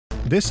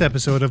This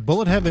episode of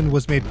Bullet Heaven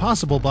was made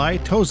possible by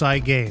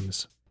Tozai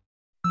Games.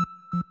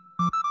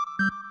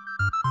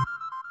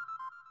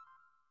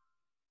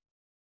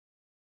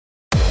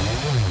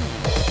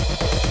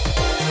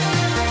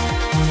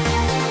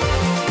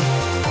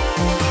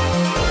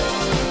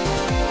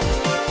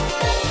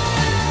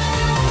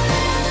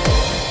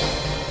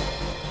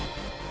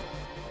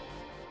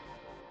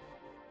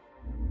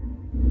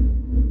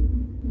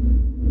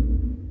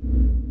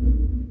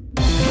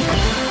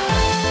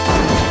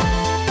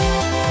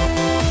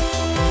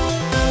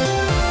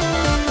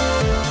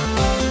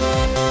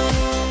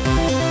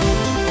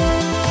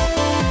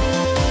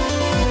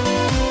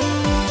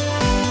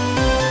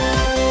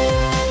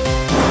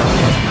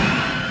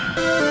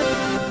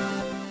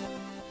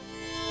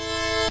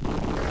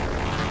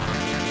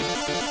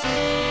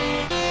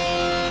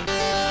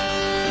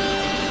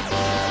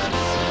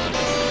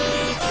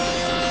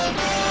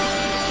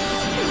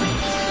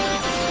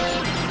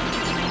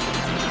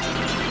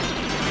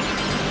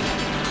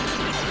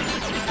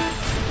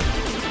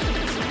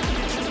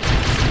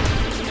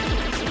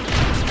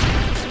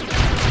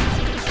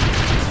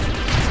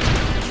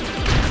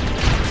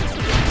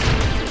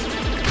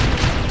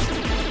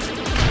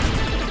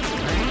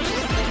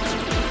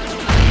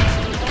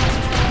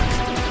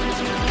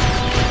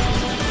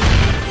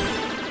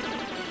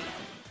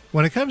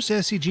 When it comes to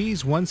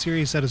SCGs, one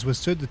series that has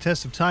withstood the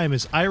test of time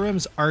is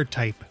Irem's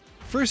R-Type.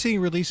 First seeing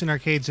release in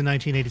arcades in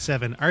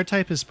 1987,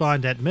 R-Type has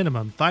spawned at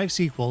minimum 5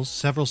 sequels,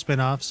 several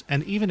spin-offs,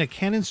 and even a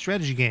canon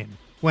strategy game.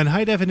 When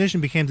high definition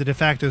became the de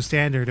facto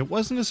standard, it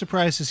wasn't a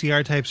surprise to see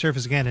R-Type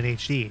surface again in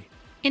HD.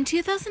 In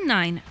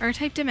 2009,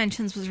 R-Type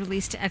Dimensions was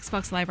released to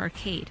Xbox Live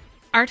Arcade.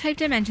 R-Type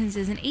Dimensions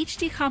is an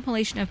HD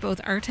compilation of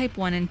both R-Type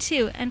 1 and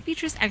 2 and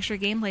features extra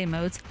gameplay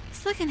modes,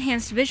 slick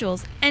enhanced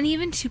visuals, and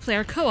even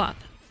 2-player co-op.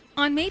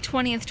 On May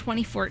 20th,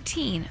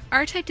 2014,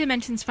 R-Type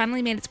Dimensions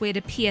finally made its way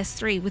to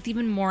PS3 with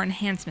even more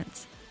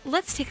enhancements.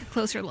 Let's take a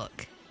closer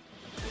look.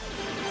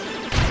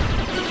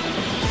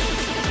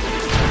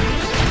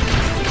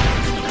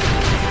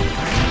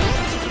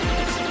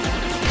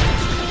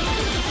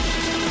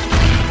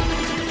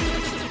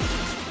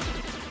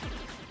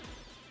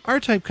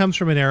 R-Type comes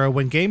from an era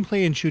when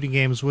gameplay in shooting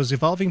games was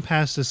evolving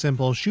past the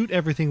simple shoot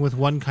everything with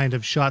one kind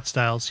of shot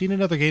style seen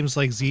in other games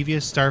like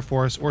Xevious, Star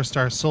Force, or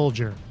Star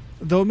Soldier.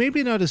 Though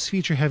maybe not as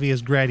feature-heavy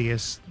as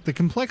Gradius, the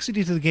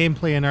complexity to the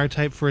gameplay in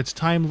R-Type for its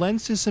time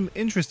lends to some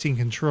interesting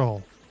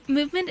control.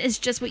 Movement is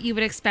just what you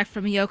would expect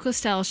from a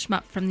Yoko-style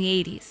shmup from the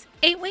 80s.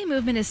 8-way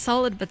movement is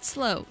solid but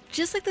slow,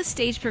 just like the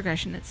stage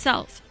progression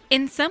itself.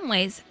 In some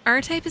ways,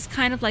 R-Type is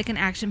kind of like an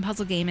action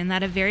puzzle game in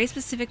that a very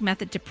specific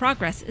method to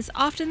progress is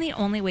often the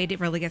only way to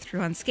really get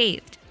through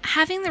unscathed.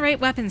 Having the right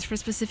weapons for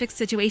specific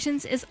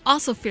situations is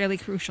also fairly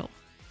crucial.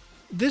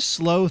 This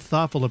slow,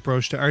 thoughtful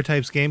approach to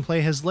R-Type's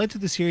gameplay has led to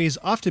the series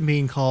often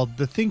being called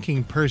the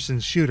thinking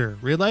person's shooter,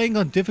 relying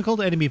on difficult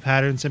enemy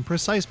patterns and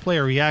precise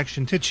player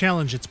reaction to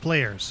challenge its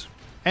players.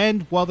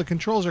 And while the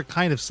controls are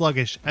kind of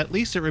sluggish, at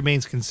least it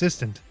remains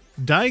consistent.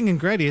 Dying in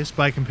Gradius,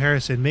 by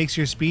comparison, makes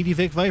your speedy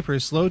Vic Viper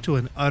slow to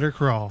an utter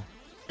crawl.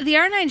 The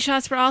R9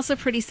 shots were also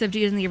pretty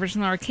subdued in the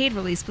original arcade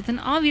release with an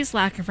obvious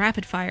lack of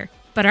rapid fire,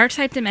 but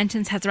R-Type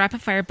Dimensions has a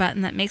rapid fire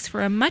button that makes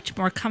for a much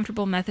more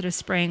comfortable method of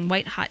spraying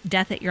white-hot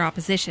death at your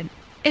opposition.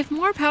 If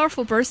more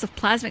powerful bursts of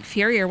plasmic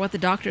fury are what the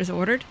doctors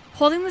ordered,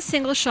 holding the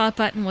single shot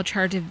button will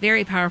charge a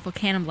very powerful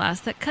cannon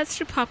blast that cuts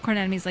through popcorn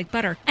enemies like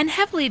butter and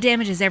heavily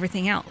damages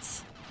everything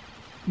else.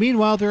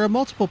 Meanwhile, there are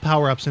multiple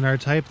power-ups in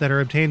R-Type that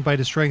are obtained by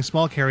destroying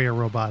small carrier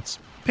robots.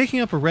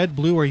 Picking up a red,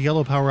 blue, or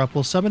yellow power-up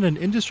will summon an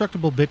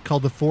indestructible bit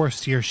called the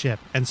Force to your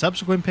ship, and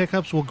subsequent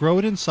pickups will grow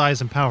it in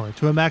size and power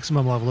to a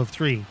maximum level of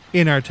 3.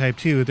 In R-Type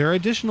 2, there are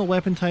additional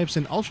weapon types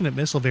and alternate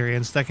missile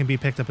variants that can be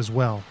picked up as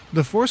well.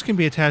 The Force can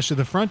be attached to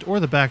the front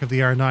or the back of the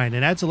R9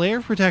 and adds a layer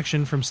of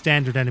protection from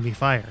standard enemy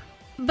fire.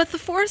 But the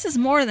Force is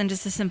more than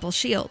just a simple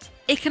shield.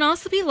 It can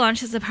also be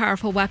launched as a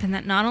powerful weapon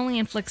that not only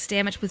inflicts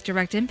damage with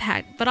direct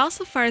impact, but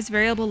also fires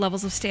variable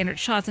levels of standard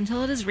shots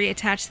until it is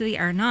reattached to the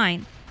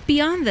R9.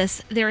 Beyond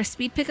this, there are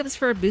speed pickups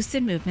for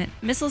boosted movement,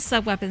 missile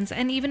sub-weapons,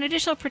 and even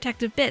additional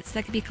protective bits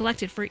that can be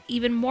collected for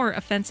even more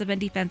offensive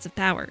and defensive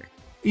power.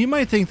 You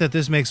might think that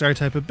this makes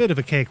R-Type a bit of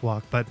a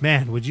cakewalk, but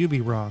man, would you be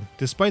wrong.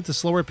 Despite the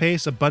slower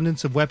pace,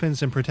 abundance of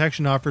weapons, and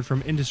protection offered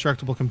from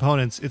indestructible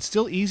components, it's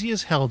still easy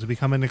as hell to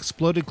become an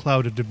exploded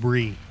cloud of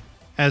debris.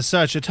 As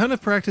such, a ton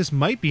of practice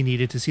might be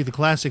needed to see the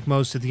classic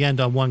modes to the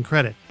end on one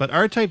credit, but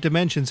R-Type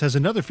Dimensions has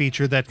another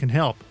feature that can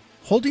help.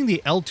 Holding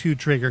the L2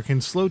 trigger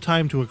can slow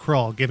time to a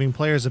crawl, giving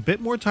players a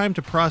bit more time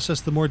to process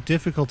the more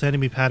difficult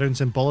enemy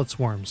patterns and bullet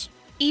swarms.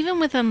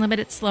 Even with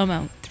unlimited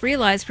slow-mo, 3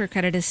 lives per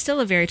credit is still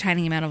a very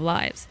tiny amount of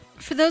lives.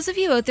 For those of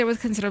you out there with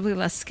considerably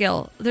less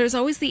skill, there's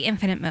always the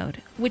infinite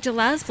mode, which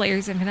allows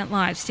players infinite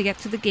lives to get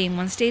through the game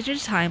one stage at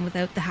a time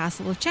without the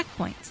hassle of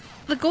checkpoints.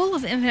 The goal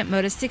of infinite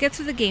mode is to get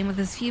through the game with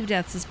as few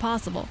deaths as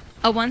possible.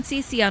 A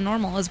 1cc on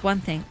normal is one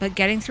thing, but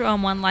getting through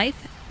on 1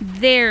 life?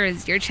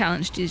 There's your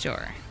challenge du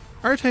jour.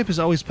 R-Type has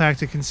always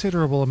packed a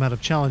considerable amount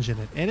of challenge in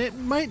it, and it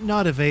might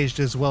not have aged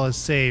as well as,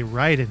 say,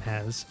 Raiden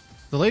has.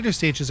 The later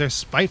stages are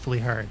spitefully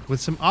hard,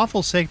 with some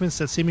awful segments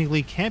that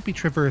seemingly can't be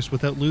traversed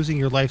without losing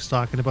your life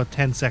stock in about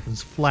 10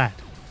 seconds flat.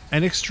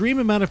 An extreme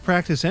amount of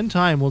practice and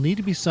time will need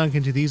to be sunk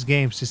into these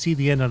games to see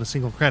the end on a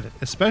single credit,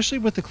 especially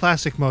with the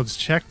classic mode's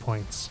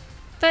checkpoints.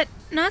 But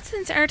not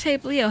since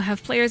R-Type Leo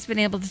have players been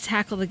able to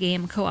tackle the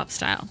game co-op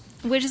style,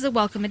 which is a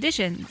welcome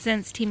addition,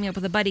 since teaming up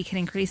with a buddy can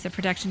increase the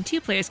protection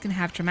two players can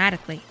have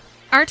dramatically.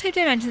 R-Type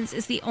Dimensions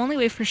is the only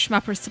way for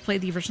shmuppers to play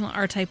the original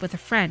R-Type with a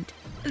friend.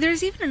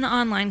 There's even an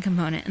online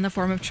component in the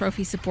form of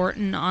trophy support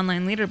and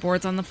online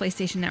leaderboards on the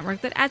PlayStation Network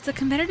that adds a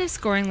competitive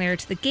scoring layer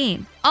to the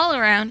game. All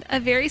around,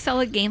 a very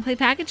solid gameplay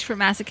package for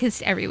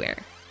masochists everywhere.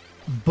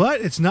 But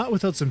it's not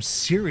without some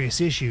serious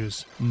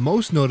issues.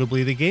 Most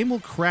notably, the game will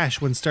crash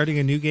when starting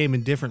a new game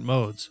in different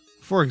modes.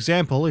 For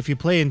example, if you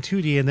play in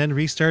 2D and then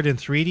restart in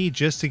 3D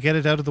just to get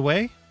it out of the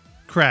way,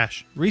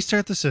 crash,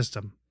 restart the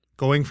system.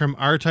 Going from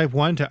R-Type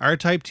 1 to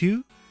R-Type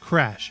 2,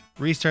 crash,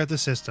 restart the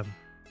system.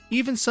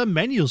 Even some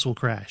menus will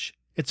crash.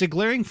 It's a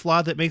glaring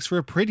flaw that makes for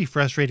a pretty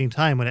frustrating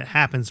time when it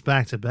happens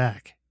back to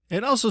back.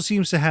 It also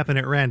seems to happen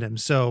at random,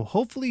 so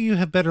hopefully you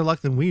have better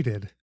luck than we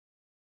did.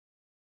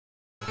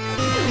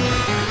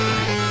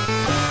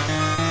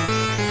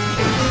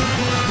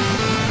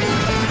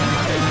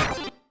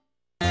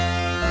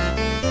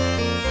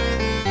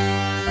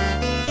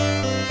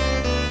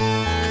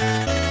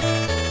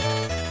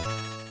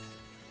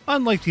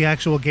 Unlike the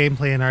actual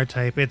gameplay in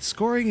R-Type, its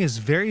scoring is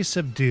very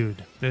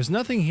subdued. There's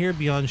nothing here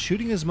beyond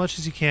shooting as much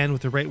as you can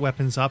with the right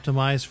weapons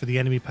optimized for the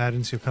enemy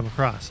patterns you'll come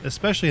across,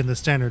 especially in the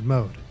standard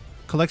mode.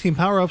 Collecting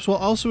power-ups will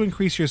also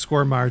increase your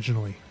score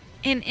marginally.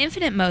 In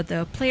Infinite mode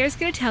though, players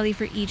get a tally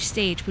for each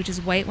stage, which is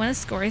white when a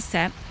score is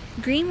set,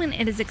 green when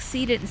it is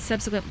exceeded in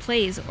subsequent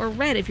plays, or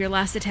red if your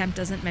last attempt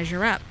doesn't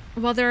measure up.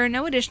 While there are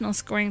no additional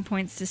scoring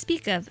points to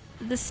speak of,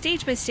 the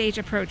stage-by-stage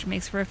approach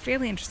makes for a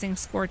fairly interesting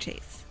score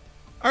chase.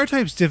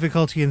 R-Type's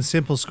difficulty and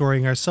simple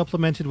scoring are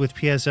supplemented with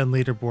PSN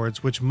leaderboards,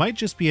 which might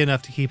just be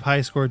enough to keep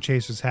high-scored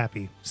chasers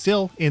happy.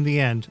 Still, in the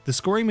end, the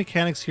scoring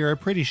mechanics here are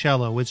pretty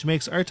shallow, which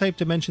makes R-Type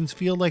Dimensions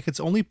feel like its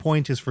only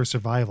point is for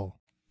survival.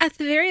 At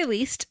the very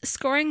least,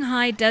 scoring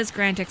high does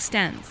grant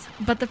extends,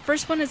 but the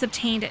first one is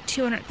obtained at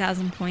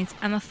 200,000 points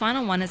and the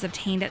final one is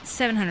obtained at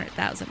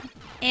 700,000.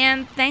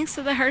 And thanks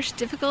to the harsh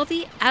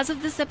difficulty, as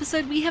of this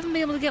episode we haven't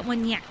been able to get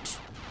one yet.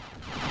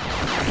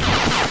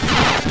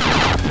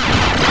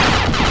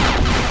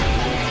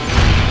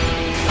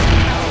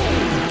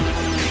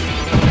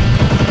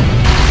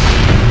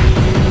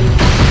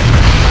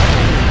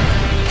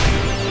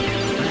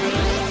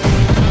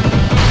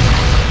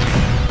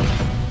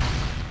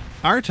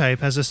 R-Type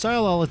has a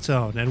style all its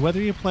own, and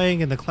whether you're playing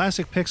in the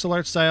classic pixel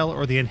art style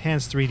or the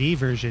enhanced 3D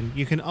version,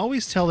 you can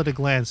always tell at a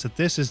glance that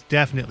this is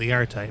definitely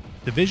R-Type.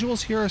 The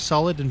visuals here are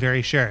solid and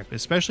very sharp,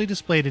 especially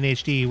displayed in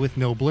HD with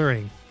no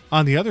blurring.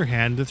 On the other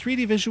hand, the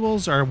 3D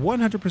visuals are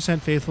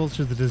 100% faithful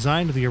to the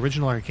design of the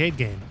original arcade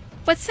game.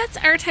 What sets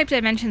R-Type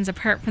Dimensions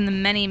apart from the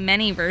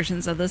many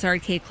versions of this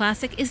arcade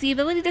classic is the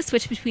ability to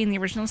switch between the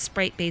original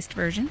sprite-based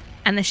version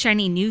and the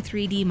shiny new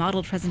 3D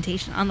modeled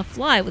presentation on the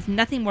fly with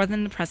nothing more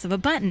than the press of a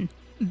button.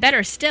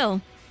 Better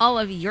still, all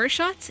of your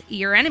shots,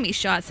 your enemy's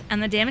shots,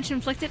 and the damage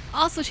inflicted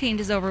also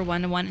changes over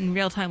 1-to-1 in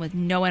real time with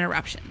no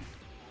interruption.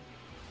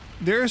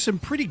 There are some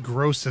pretty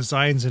gross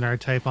designs in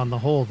R-Type on the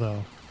whole,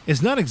 though.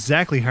 It's not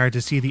exactly hard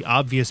to see the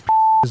obvious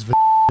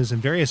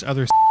and various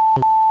other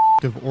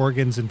of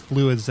organs and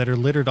fluids that are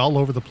littered all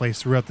over the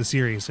place throughout the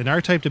series, and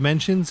R-Type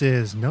Dimensions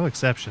is no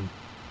exception.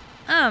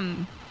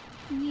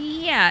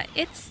 Yeah,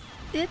 it's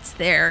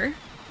there,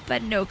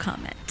 but no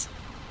comment.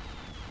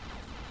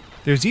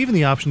 There's even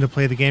the option to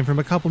play the game from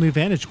a couple new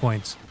vantage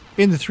points.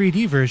 In the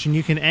 3D version,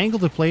 you can angle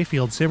the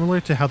playfield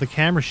similar to how the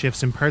camera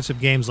shifts in parts of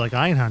games like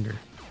Einhander.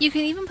 You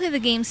can even play the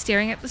game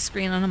staring at the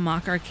screen on a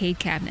mock arcade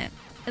cabinet.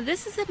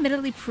 This is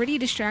admittedly pretty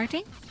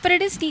distracting, but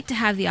it is neat to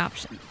have the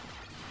option.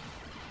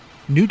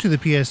 New to the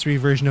PS3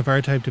 version of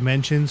R-Type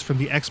Dimensions from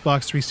the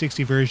Xbox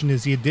 360 version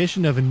is the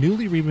addition of a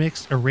newly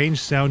remixed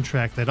arranged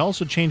soundtrack that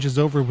also changes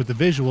over with the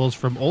visuals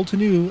from old to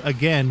new,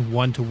 again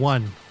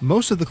 1-to-1.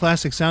 Most of the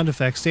classic sound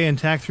effects stay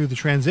intact through the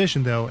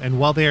transition though, and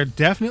while they are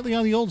definitely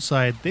on the old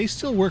side, they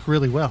still work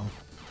really well.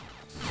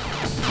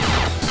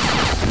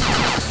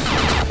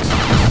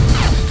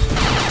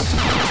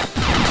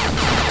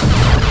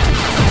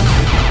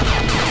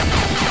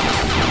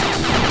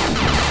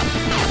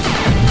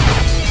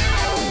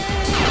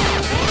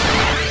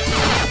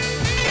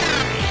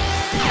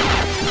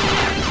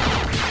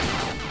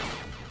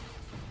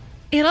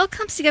 It all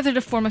comes together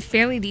to form a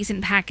fairly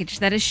decent package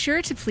that is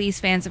sure to please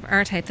fans of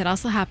R-Type that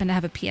also happen to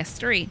have a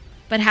PS3.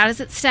 But how does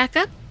it stack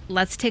up?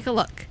 Let's take a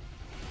look.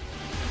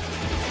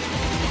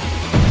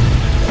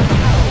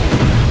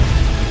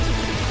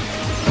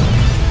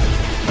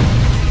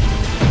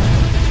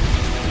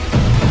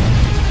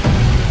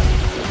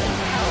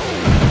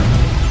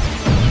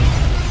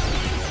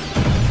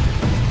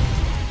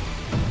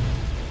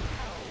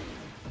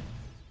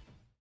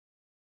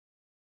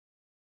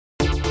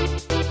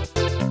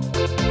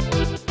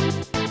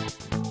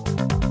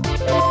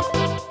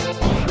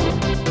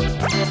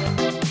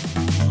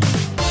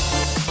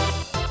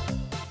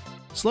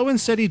 Slow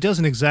and Steady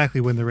doesn't exactly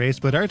win the race,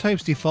 but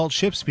R-Type's default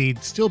ship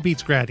speed still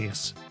beats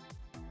Gradius.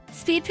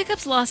 Speed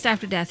pickups lost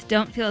after death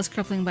don't feel as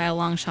crippling by a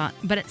long shot,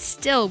 but it's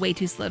still way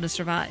too slow to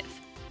survive.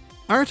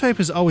 R-Type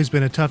has always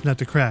been a tough nut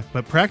to crack,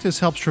 but practice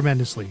helps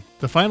tremendously.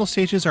 The final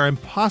stages are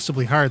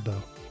impossibly hard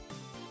though.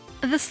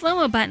 The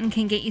slow-mo button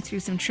can get you through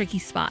some tricky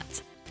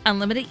spots.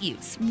 Unlimited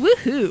use.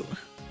 Woohoo!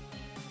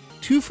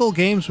 2 full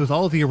games with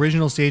all of the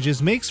original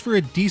stages makes for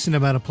a decent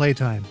amount of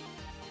playtime.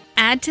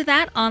 Add to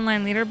that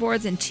online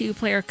leaderboards and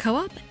 2-player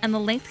co-op, and the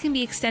length can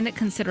be extended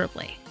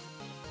considerably.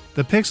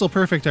 The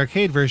pixel-perfect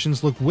arcade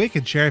versions look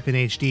wicked sharp in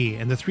HD,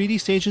 and the 3D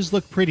stages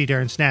look pretty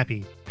darn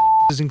snappy.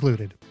 Is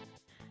included.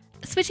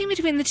 Switching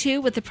between the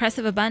two with the press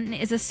of a button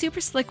is a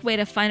super slick way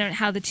to find out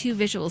how the two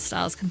visual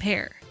styles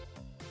compare.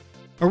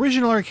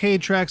 Original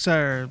arcade tracks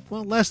are,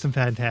 well, less than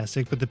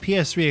fantastic, but the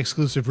PS3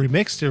 exclusive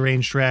remixed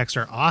arranged tracks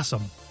are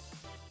awesome.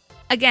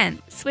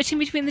 Again, switching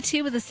between the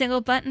two with a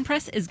single button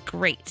press is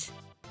great.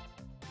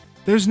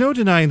 There's no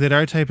denying that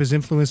R-Type has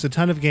influenced a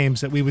ton of games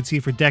that we would see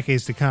for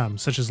decades to come,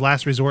 such as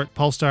Last Resort,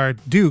 Pulsar,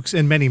 Dukes,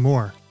 and many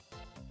more.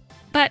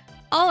 But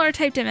all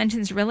R-Type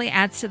Dimensions really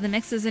adds to the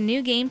mix as a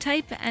new game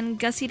type and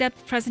gussied up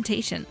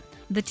presentation.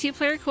 The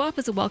 2-player co-op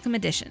is a welcome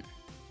addition.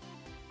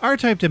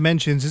 R-Type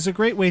Dimensions is a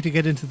great way to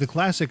get into the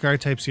classic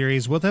R-Type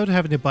series without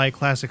having to buy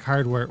classic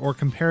hardware or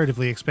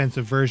comparatively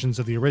expensive versions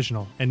of the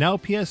original, and now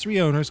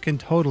PS3 owners can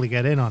totally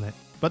get in on it.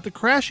 But the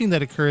crashing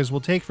that occurs will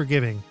take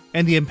forgiving,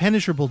 and the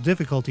impenetrable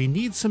difficulty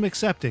needs some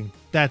accepting.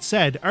 That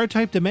said,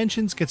 R-Type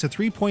Dimensions gets a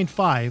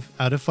 3.5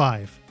 out of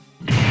 5.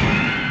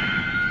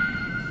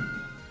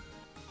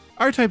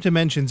 R-Type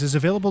Dimensions is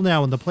available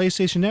now on the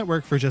PlayStation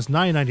Network for just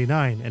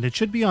 $9.99, and it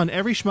should be on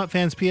every Shmup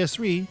fan's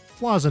PS3,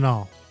 flaws and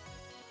all.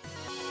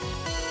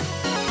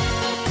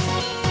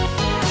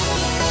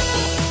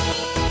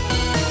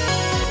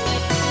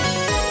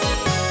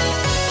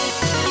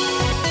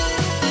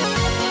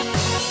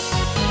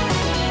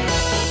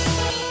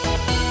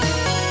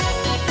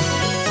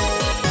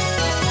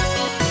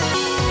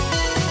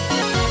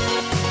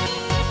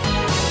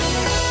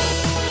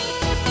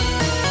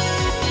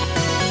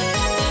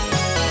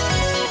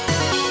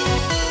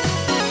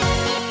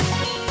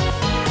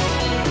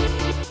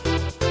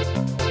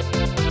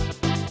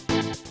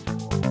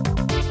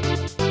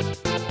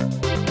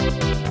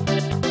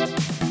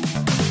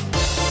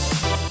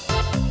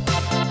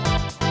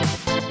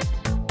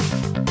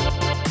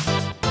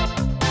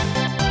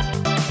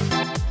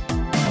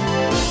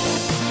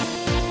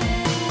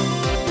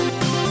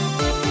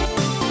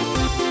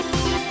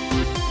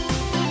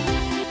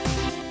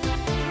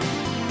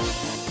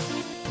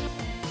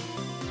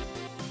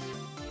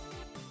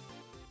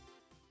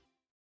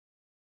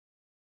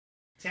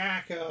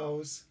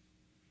 Tacos.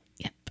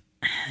 Yep.